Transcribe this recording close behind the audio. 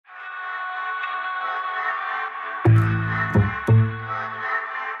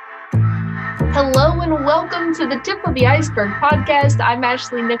Hello and welcome to the Tip of the Iceberg podcast. I'm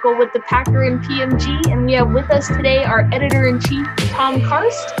Ashley Nickel with the Packer and PMG, and we have with us today our editor-in-chief, Tom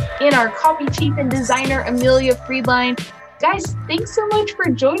Karst, and our copy chief and designer, Amelia Friedline. Guys, thanks so much for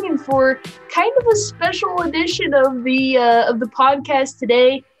joining for kind of a special edition of the podcast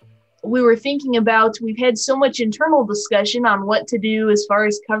today. We were thinking about, we've had so much internal discussion on what to do as far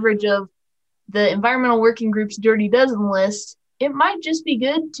as coverage of the Environmental Working Group's Dirty Dozen list. It might just be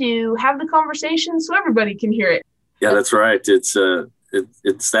good to have the conversation so everybody can hear it. Yeah, that's right. It's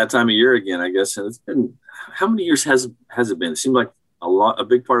that time of year again, I guess. And it's been, how many years has it been? It seemed like a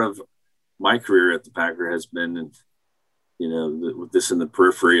big part of my career at the Packer has been, with this in the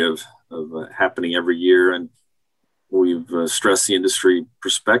periphery of happening every year. And we've stressed the industry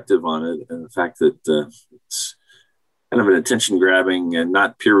perspective on it and the fact that it's kind of an attention grabbing and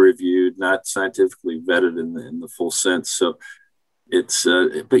not peer reviewed, not scientifically vetted in the full sense. So it's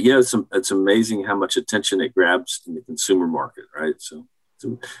amazing how much attention it grabs in the consumer market, right? So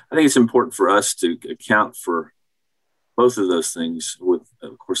I think it's important for us to account for both of those things with,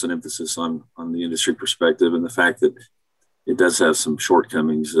 of course, an emphasis on the industry perspective and the fact that it does have some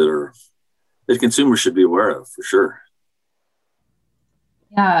shortcomings that consumers should be aware of, for sure.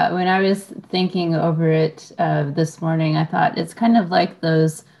 Yeah, when I was thinking over it this morning, I thought it's kind of like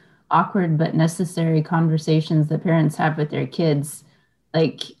those awkward but necessary conversations that parents have with their kids.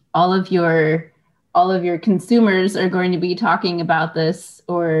 Like all of your consumers are going to be talking about this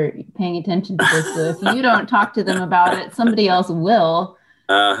or paying attention to this. So if you don't talk to them about it, somebody else will.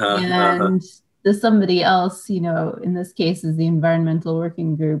 The somebody else, in this case is the Environmental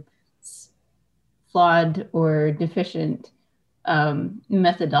Working Group's flawed or deficient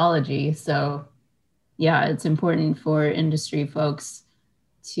methodology. So yeah, it's important for industry folks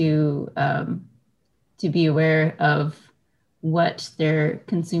to be aware of what their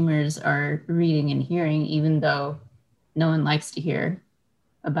consumers are reading and hearing, even though no one likes to hear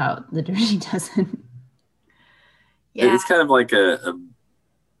about the Dirty Dozen. Yeah. It's kind of like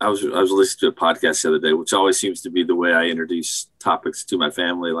I was listening to a podcast the other day, which always seems to be the way I introduce topics to my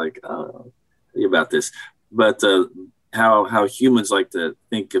family, like, about this, but how humans like to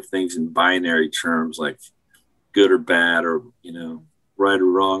think of things in binary terms, like good or bad, or right or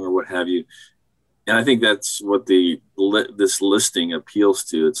wrong, or what have you. And I think that's what this listing appeals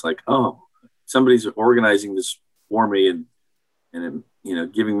to. It's like, oh, somebody's organizing this for me and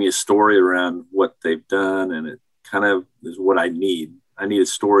giving me a story around what they've done, and it kind of is what I need. I need a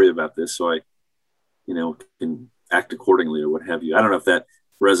story about this so I, can act accordingly or what have you. I don't know if that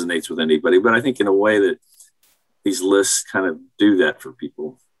resonates with anybody, but I think in a way that these lists kind of do that for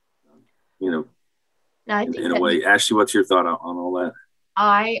people, in a way. Ashley, what's your thought on all that?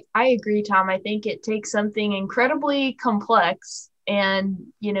 I agree, Tom. I think it takes something incredibly complex and,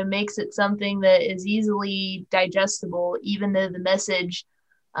 makes it something that is easily digestible, even though the message,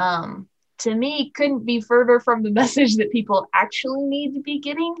 to me, couldn't be further from the message that people actually need to be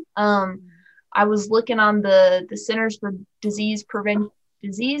getting. I was looking on the Centers for Disease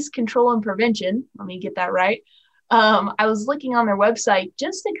Control and Prevention. Let me get that right. I was looking on their website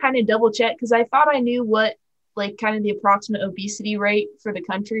just to kind of double check, because I thought I knew what kind of the approximate obesity rate for the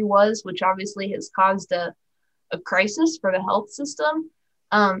country was, which obviously has caused a crisis for the health system.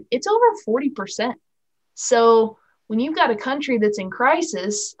 It's over 40%. So when you've got a country that's in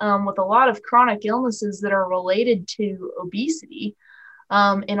crisis with a lot of chronic illnesses that are related to obesity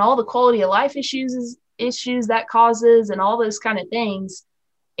and all the quality of life issues that causes and all those kind of things,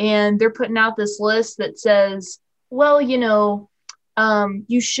 and they're putting out this list that says, well, you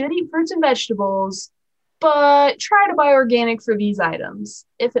should eat fruits and vegetables, but try to buy organic for these items.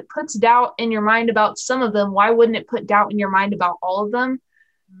 If it puts doubt in your mind about some of them, why wouldn't it put doubt in your mind about all of them?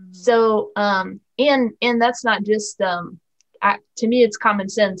 Mm-hmm. So, and that's not just, to me, it's common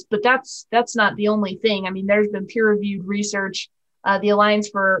sense, but that's not the only thing. I mean, there's been peer-reviewed research. The Alliance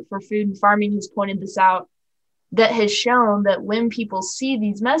for Food and Farming has pointed this out, that has shown that when people see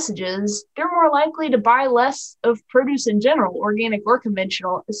these messages, they're more likely to buy less of produce in general, organic or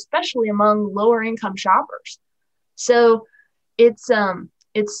conventional, especially among lower income shoppers. So it's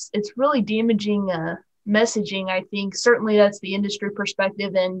really damaging messaging. I think certainly that's the industry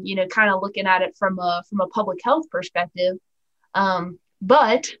perspective, and kind of looking at it from a public health perspective.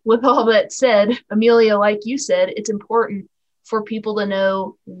 But with all that said, Amelia, like you said, it's important for people to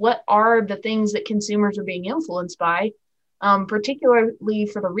know what are the things that consumers are being influenced by, particularly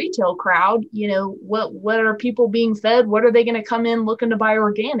for the retail crowd. What are people being fed? What are they going to come in looking to buy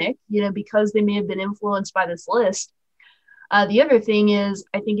organic, because they may have been influenced by this list. The other thing is,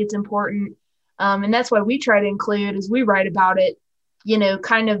 I think it's important And that's why we try to include, as we write about it, you know,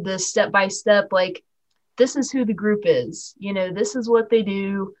 kind of the step-by-step, like, this is who the group is, you know, this is what they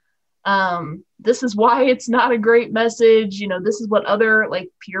do. This is why it's not a great message. You know, this is what other like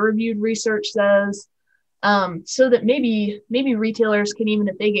peer-reviewed research says. So that maybe retailers can, even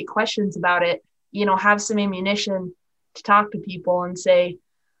if they get questions about it, you know, have some ammunition to talk to people and say,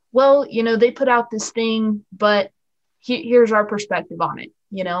 well, you know, they put out this thing, but here's our perspective on it,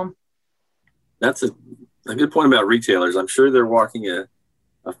 you know? That's a good point about retailers. I'm sure they're walking a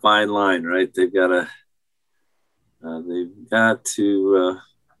fine line, right? They've got to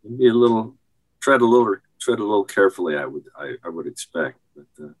be a little, tread a little carefully. I would expect, but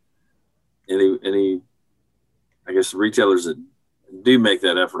any I guess retailers that do make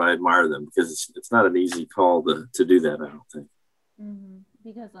that effort, I admire them, because it's not an easy call to do that, I don't think. Mm-hmm.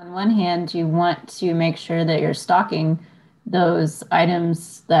 Because on one hand, you want to make sure that you're stocking those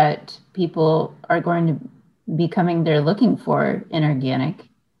items that people are going to be coming there looking for in organic.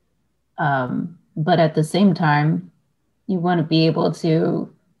 But at the same time, you want to be able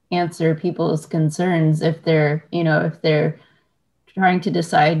to answer people's concerns if they're trying to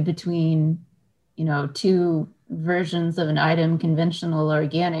decide between, you know, two versions of an item, conventional or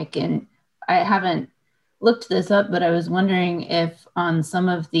organic. And I haven't looked this up, but I was wondering if on some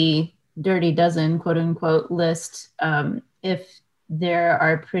of the Dirty Dozen, quote unquote, list, if there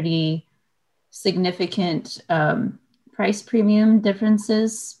are pretty significant price premium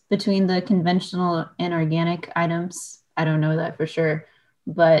differences between the conventional and organic items. I don't know that for sure,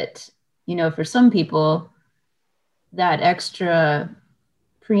 but, you know, for some people, that extra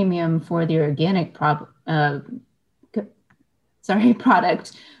premium for the organic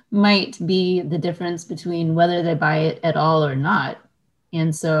product might be the difference between whether they buy it at all or not.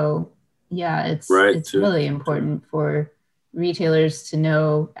 And so, yeah, it's really important for retailers to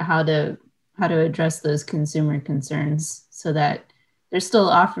know how to address those consumer concerns so that they're still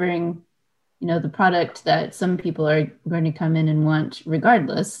offering, you know, the product that some people are going to come in and want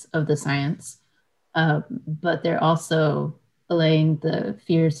regardless of the science, but they're also allaying the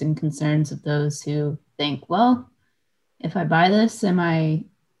fears and concerns of those who think, well, if I buy this, am I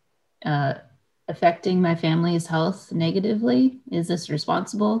affecting my family's health negatively? Is this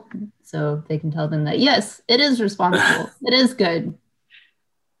responsible? So they can tell them that, yes, it is responsible. It is good.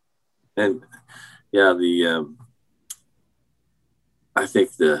 And yeah, I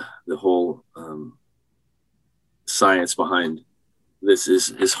think the whole science behind this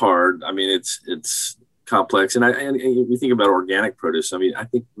is hard. I mean, it's complex. And you think about organic produce. I mean, I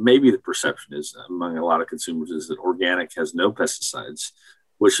think maybe the perception is among a lot of consumers is that organic has no pesticides,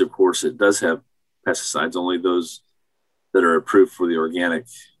 which of course it does have pesticides, only those that are approved for the organic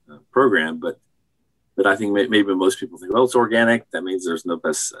program. But I think maybe most people think, well, it's organic, that means there's no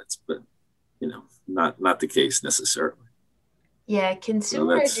pesticides, but you know, not the case necessarily. Yeah,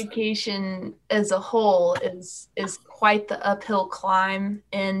 consumer education as a whole is quite the uphill climb,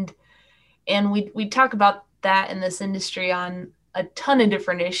 and we talk about that in this industry on a ton of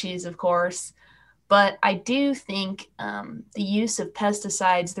different issues, of course. But I do think the use of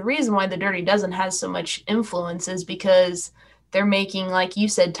pesticides, the reason why the Dirty Dozen has so much influence is because they're making, like you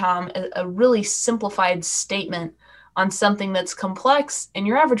said, Tom, a really simplified statement on something that's complex and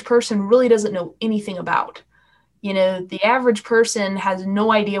your average person really doesn't know anything about. You know, the average person has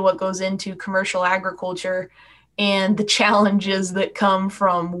no idea what goes into commercial agriculture and the challenges that come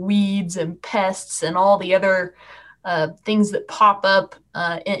from weeds and pests and all the other things that pop up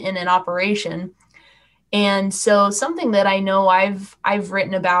in an operation. And so something that I know I've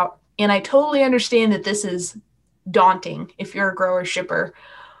written about, and I totally understand that this is daunting if you're a grower shipper,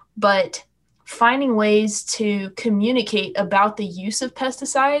 but finding ways to communicate about the use of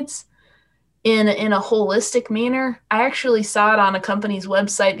pesticides in a holistic manner. I actually saw it on a company's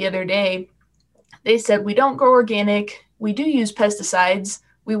website the other day. They said, we don't grow organic. We do use pesticides.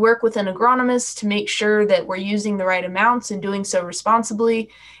 We work with an agronomist to make sure that we're using the right amounts and doing so responsibly.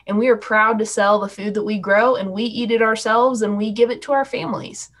 And we are proud to sell the food that we grow, and we eat it ourselves and we give it to our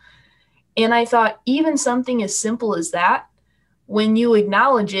families. And I thought even something as simple as that, when you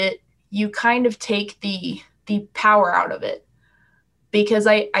acknowledge it, you kind of take the power out of it. Because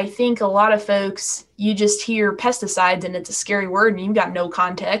I think a lot of folks, you just hear pesticides and it's a scary word and you've got no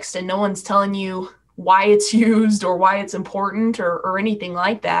context and no one's telling you why it's used or why it's important or anything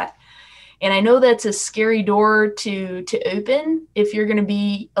like that. And I know that's a scary door to open if you're going to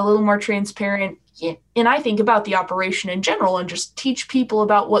be a little more transparent. And I think about the operation in general and just teach people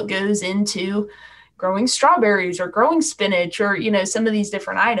about what goes into growing strawberries or growing spinach or, you know, some of these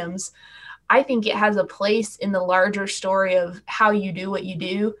different items. I think it has a place in the larger story of how you do what you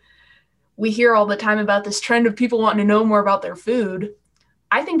do. we hear all the time about this trend of people wanting to know more about their food.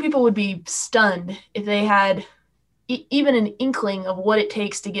 I think people would be stunned if they had even an inkling of what it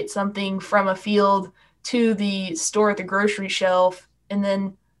takes to get something from a field to the store at the grocery shelf and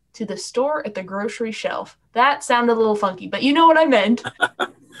then to the store at the grocery shelf. That sounded a little funky, but you know what I meant.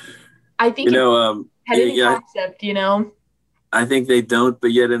 I think had any concept, I think they don't,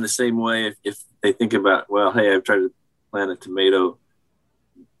 but yet in the same way, if they think about, well, hey, I've tried to plant a tomato,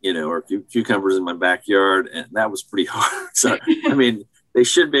 or cucumbers in my backyard, and that was pretty hard. So, I mean, they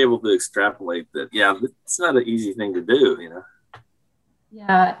should be able to extrapolate that. Yeah, it's not an easy thing to do,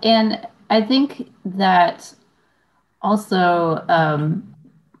 Yeah, and I think that also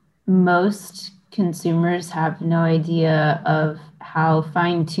most consumers have no idea of how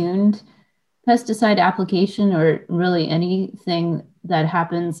fine-tuned pesticide application or really anything that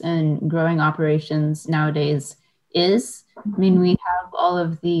happens in growing operations nowadays is. I mean, we have all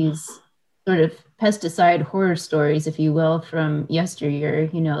of these sort of pesticide horror stories, if you will, from yesteryear,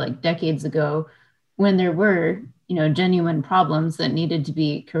 like decades ago, when there were, genuine problems that needed to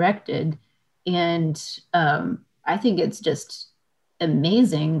be corrected. And I think it's just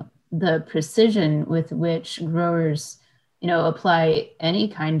amazing the precision with which growers, apply any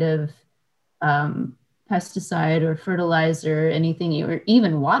kind of pesticide or fertilizer, anything, or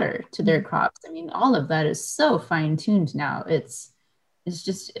even water to their crops. I mean, all of that is so fine-tuned now. It's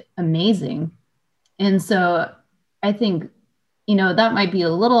just amazing. And so I think, that might be a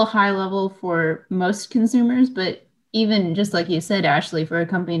little high level for most consumers, but even just like you said, Ashley, for a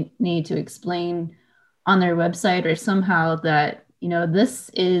company to explain on their website or somehow that, this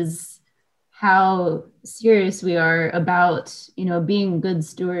is how serious we are about, being good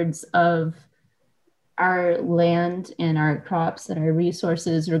stewards of our land and our crops and our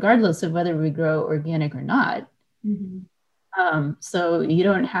resources, regardless of whether we grow organic or not. Mm-hmm. So you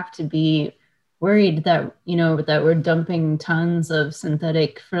don't have to be worried that, that we're dumping tons of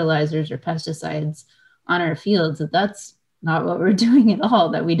synthetic fertilizers or pesticides on our fields, that's not what we're doing at all,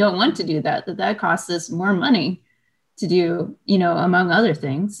 that we don't want to do that costs us more money to do, among other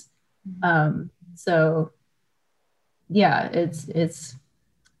things. So yeah, it's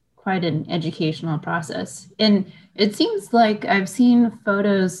quite an educational process. And it seems like I've seen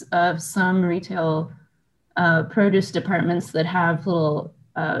photos of some retail produce departments that have little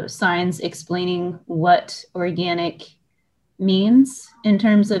signs explaining what organic means in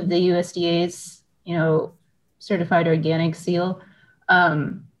terms of the USDA's, certified organic seal.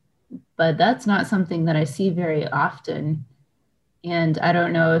 But that's not something that I see very often. And I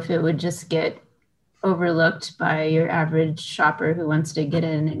don't know if it would just get overlooked by your average shopper who wants to get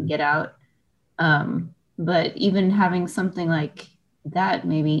in and get out. But even having something like that,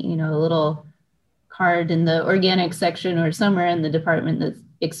 maybe, a little card in the organic section or somewhere in the department that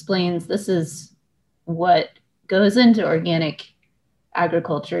explains this is what goes into organic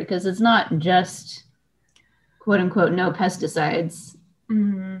agriculture, because it's not just quote unquote no pesticides.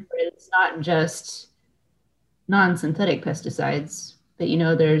 Mm-hmm. It's not just non-synthetic pesticides, but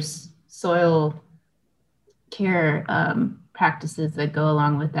there's soil care practices that go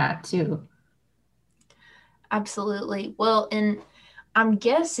along with that too. Absolutely. Well, and I'm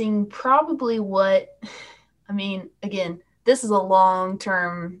guessing probably again, this is a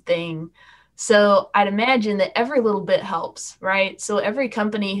long-term thing. So I'd imagine that every little bit helps, right? So every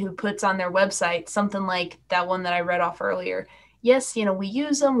company who puts on their website something like that one that I read off earlier, yes, we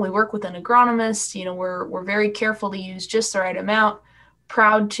use them. We work with an agronomist. We're very careful to use just the right amount.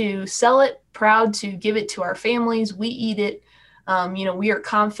 Proud to sell it, proud to give it to our families. We eat it. We are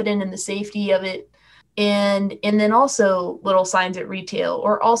confident in the safety of it. And then also little signs at retail,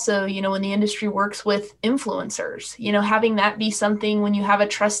 or also, when the industry works with influencers, having that be something when you have a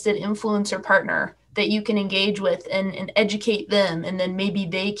trusted influencer partner that you can engage with and educate them. And then maybe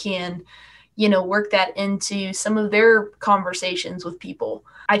they can, work that into some of their conversations with people.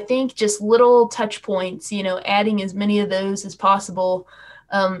 I think just little touch points, adding as many of those as possible.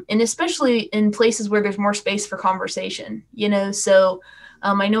 And especially in places where there's more space for conversation, so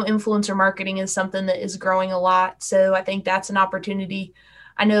I know influencer marketing is something that is growing a lot. So I think that's an opportunity.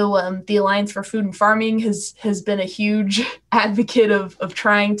 I know the Alliance for Food and Farming has been a huge advocate of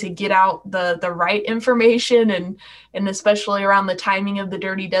trying to get out the right information and especially around the timing of the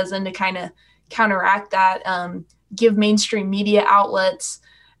Dirty Dozen to kind of counteract that, give mainstream media outlets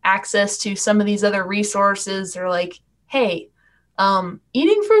access to some of these other resources. They're like, hey,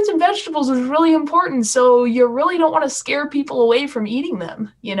 eating fruits and vegetables is really important. So you really don't want to scare people away from eating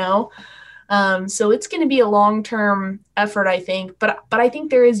them, So it's going to be a long-term effort, I think. But I think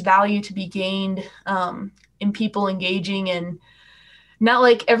there is value to be gained in people engaging and not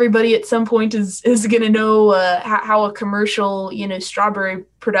like everybody at some point is going to know how a commercial, strawberry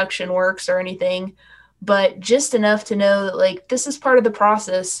production works or anything, but just enough to know that like this is part of the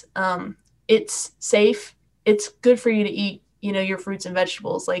process. It's safe. It's good for you to eat, your fruits and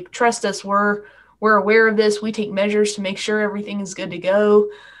vegetables. Like, trust us, we're aware of this. We take measures to make sure everything is good to go.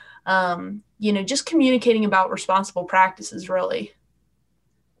 Just communicating about responsible practices, really.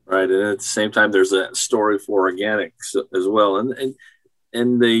 Right. And at the same time, there's a story for organics as well.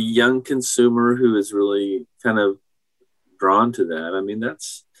 And the young consumer who is really kind of drawn to that. I mean,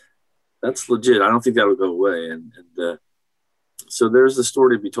 that's legit. I don't think that'll go away. And so there's a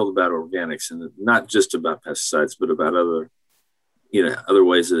story to be told about organics, and not just about pesticides, but about other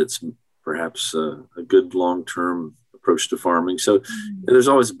ways that it's perhaps a good long-term approach to farming. So there's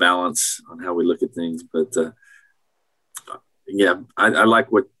always balance on how we look at things. But I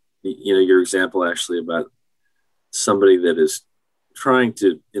like what, your example, Ashley, about somebody that is trying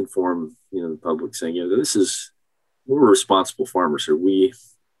to inform, the public, saying, we're responsible farmers here. We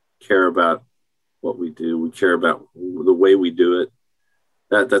care about what we do. We care about the way we do it.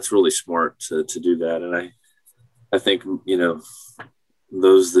 That's really smart to do that. And I think,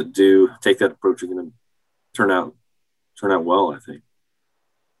 those that do take that approach are going to turn out well, I think.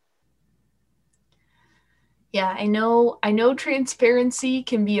 Yeah, I know transparency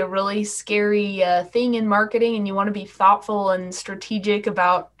can be a really scary thing in marketing, and you want to be thoughtful and strategic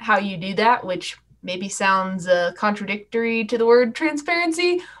about how you do that, which maybe sounds contradictory to the word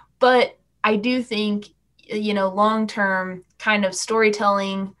transparency, but I do think, long-term kind of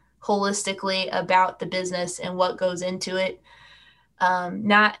storytelling holistically about the business and what goes into it.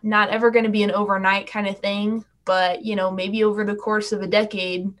 Not ever going to be an overnight kind of thing, but, maybe over the course of a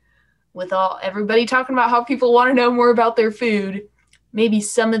decade, with everybody talking about how people want to know more about their food, maybe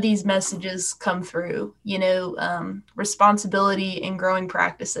some of these messages come through, responsibility in growing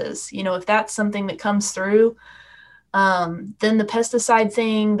practices. If that's something that comes through, then the pesticide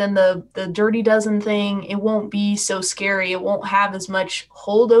thing, then the Dirty Dozen thing, it won't be so scary. It won't have as much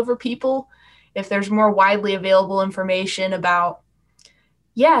hold over people if there's more widely available information about,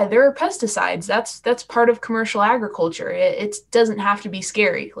 there are pesticides. That's part of commercial agriculture. It doesn't have to be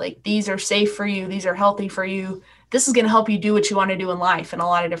scary. Like, these are safe for you. These are healthy for you. This is going to help you do what you want to do in life in a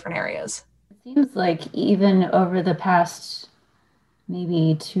lot of different areas. It seems like even over the past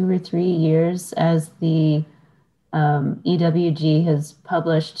maybe 2 or 3 years, as the EWG has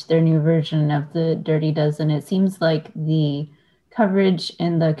published their new version of the Dirty Dozen, it seems like the coverage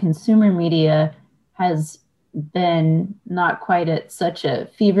in the consumer media has been not quite at such a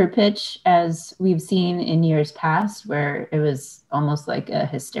fever pitch as we've seen in years past, where it was almost like a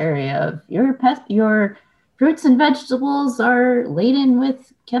hysteria of your fruits and vegetables are laden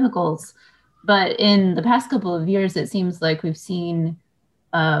with chemicals. But in the past couple of years, it seems like we've seen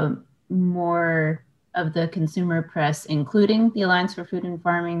more of the consumer press, including the Alliance for Food and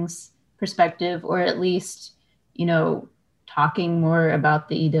Farming's perspective, or at least, talking more about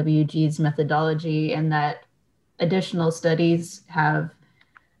the EWG's methodology, and that additional studies have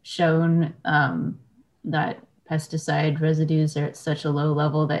shown that pesticide residues are at such a low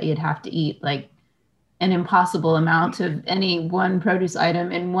level that you'd have to eat like an impossible amount of any one produce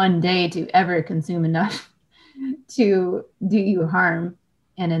item in one day to ever consume enough to do you harm.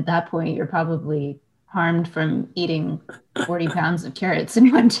 And at that point, you're probably harmed from eating 40 pounds of carrots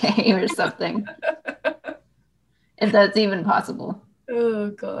in one day or something. If that's even possible.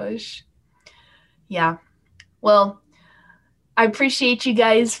 Oh, gosh. Yeah. Well, I appreciate you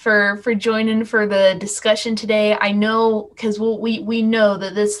guys for joining for the discussion today. I know, because we know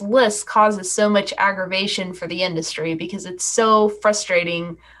that this list causes so much aggravation for the industry, because it's so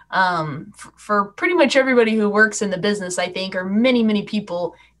frustrating for pretty much everybody who works in the business, I think, or many, many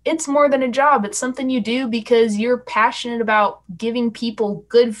people. It's more than a job. It's something you do because you're passionate about giving people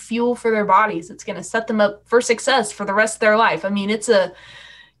good fuel for their bodies. It's going to set them up for success for the rest of their life. I mean, it's a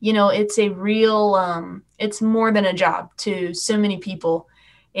real, it's more than a job to so many people.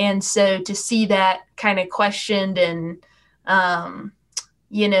 And so to see that kind of questioned and,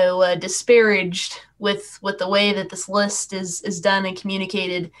 disparaged with the way that this list is done and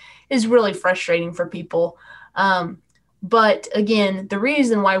communicated is really frustrating for people. But again, the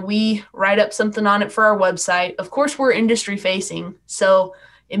reason why we write up something on it for our website, of course, we're industry facing. So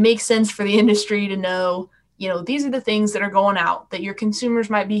it makes sense for the industry to know, these are the things that are going out that your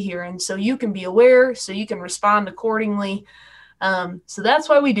consumers might be hearing. So you can be aware, so you can respond accordingly. So that's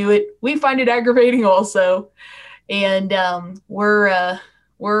why we do it. We find it aggravating also. And we're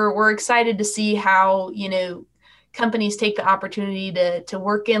excited to see how, companies take the opportunity to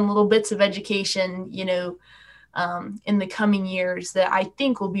work in little bits of education, in the coming years that I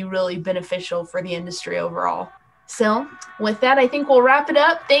think will be really beneficial for the industry overall. So with that, I think we'll wrap it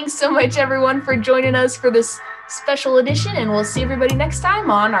up. Thanks so much, everyone, for joining us for this special edition, and we'll see everybody next time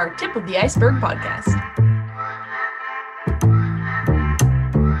on our Tip of the Iceberg podcast.